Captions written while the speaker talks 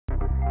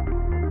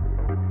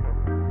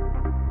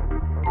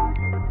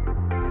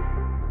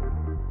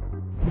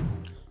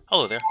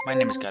Hello there, my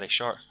name is Gary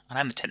Short and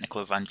I'm the Technical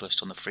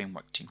Evangelist on the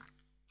Framework team.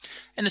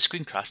 In this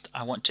screencast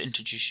I want to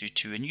introduce you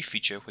to a new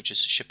feature which is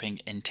shipping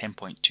in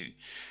 10.2,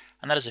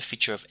 and that is a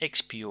feature of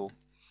XPO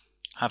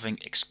having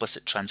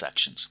explicit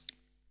transactions.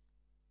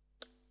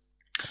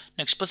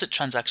 Now, explicit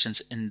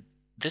transactions in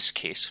this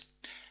case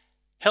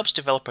helps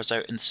developers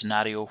out in the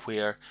scenario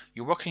where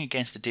you're working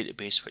against a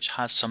database which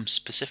has some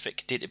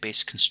specific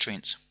database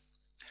constraints.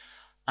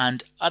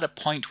 And at a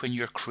point when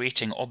you're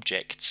creating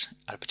objects,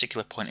 at a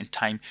particular point in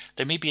time,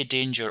 there may be a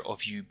danger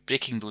of you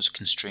breaking those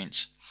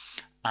constraints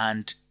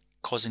and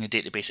causing a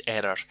database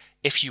error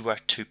if you were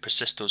to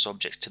persist those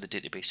objects to the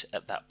database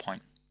at that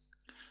point.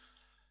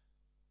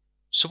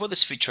 So what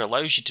this feature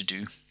allows you to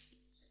do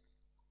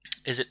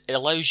is it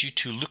allows you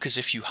to look as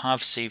if you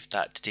have saved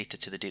that data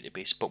to the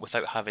database, but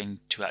without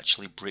having to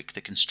actually break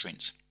the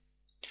constraints.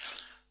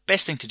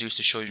 Best thing to do is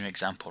to show you an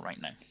example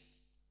right now.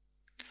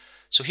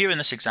 So here in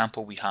this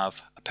example we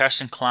have a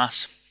person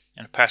class,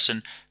 and a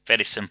person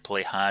very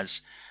simply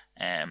has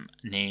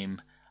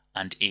name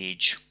and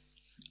age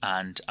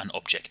and an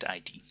object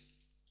ID.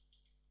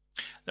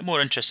 The more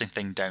interesting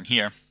thing down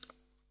here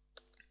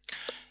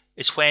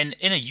is when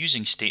in a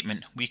using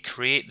statement we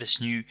create this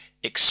new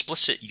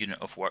explicit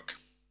unit of work,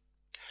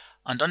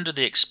 and under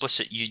the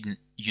explicit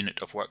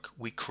unit of work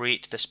we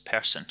create this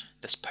person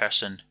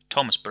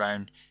Thomas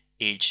Brown,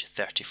 age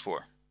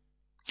 34.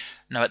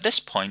 Now at this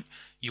point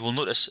you will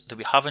notice that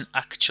we haven't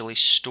actually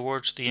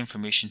stored the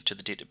information to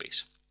the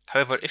database.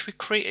 However, if we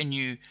create a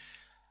new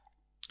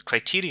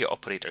criteria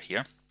operator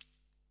here,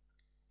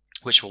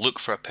 which will look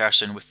for a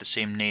person with the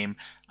same name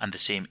and the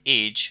same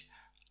age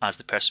as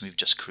the person we've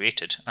just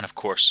created, and of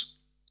course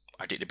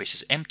our database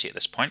is empty at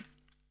this point,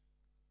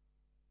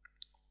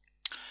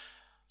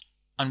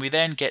 and we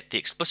then get the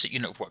explicit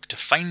unit of work to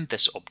find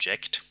this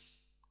object,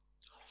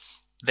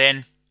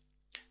 then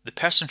the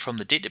person from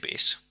the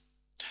database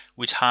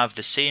would have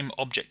the same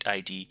object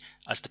ID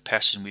as the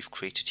person we've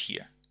created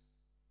here.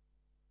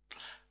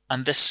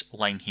 And this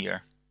line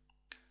here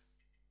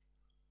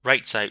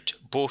writes out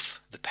both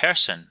the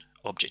person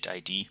object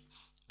ID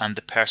and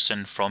the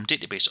person from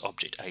database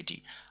object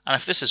ID. And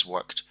if this has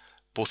worked,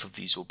 both of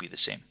these will be the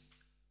same.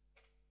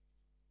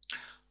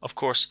 Of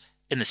course,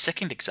 in the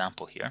second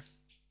example here,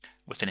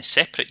 within a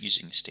separate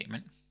using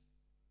statement,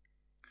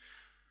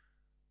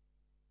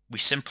 we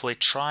simply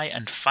try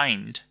and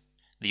find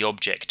the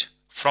object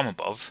from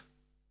above,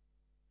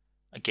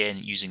 again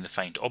using the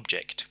find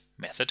object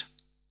method.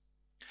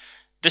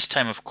 This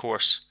time, of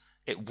course,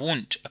 it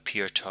won't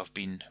appear to have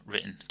been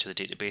written to the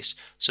database,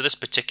 so this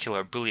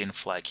particular Boolean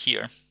flag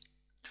here,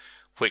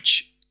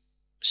 which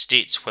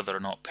states whether or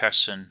not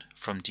person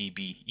from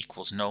DB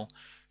equals null,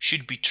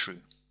 should be true.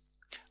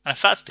 And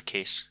if that's the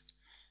case,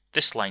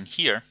 this line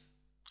here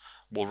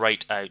will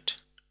write out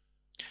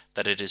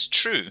that it is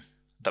true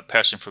that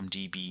person from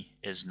DB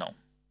is null.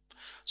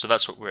 So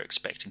that's what we're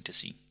expecting to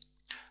see.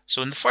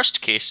 So in the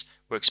first case,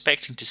 we're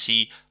expecting to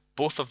see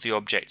both of the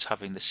objects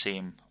having the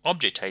same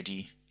object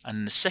ID, and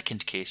in the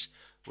second case,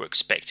 we're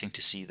expecting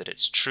to see that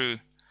it's true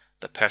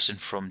that person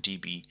from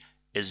DB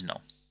is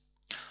null.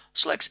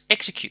 So let's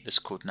execute this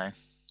code now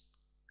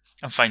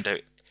and find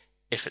out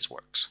if it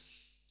works.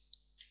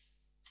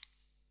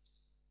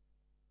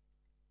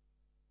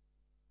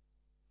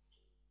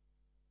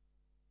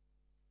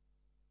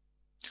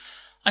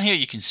 And here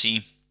you can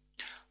see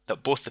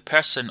that both the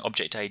person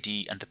object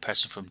ID and the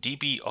person from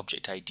DB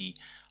object ID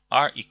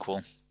are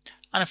equal,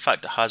 and in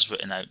fact it has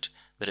written out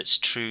that it's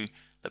true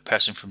that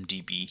person from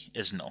DB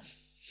is null.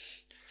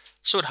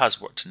 So it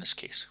has worked in this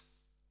case.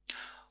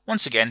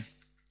 Once again,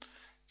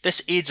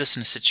 this aids us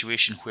in a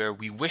situation where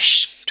we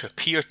wish to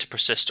appear to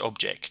persist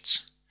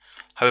objects.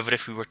 However,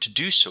 if we were to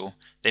do so,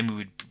 then we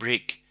would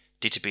break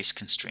database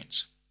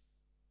constraints.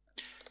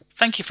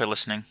 Thank you for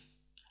listening,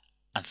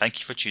 and thank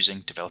you for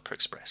choosing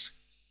DevExpress.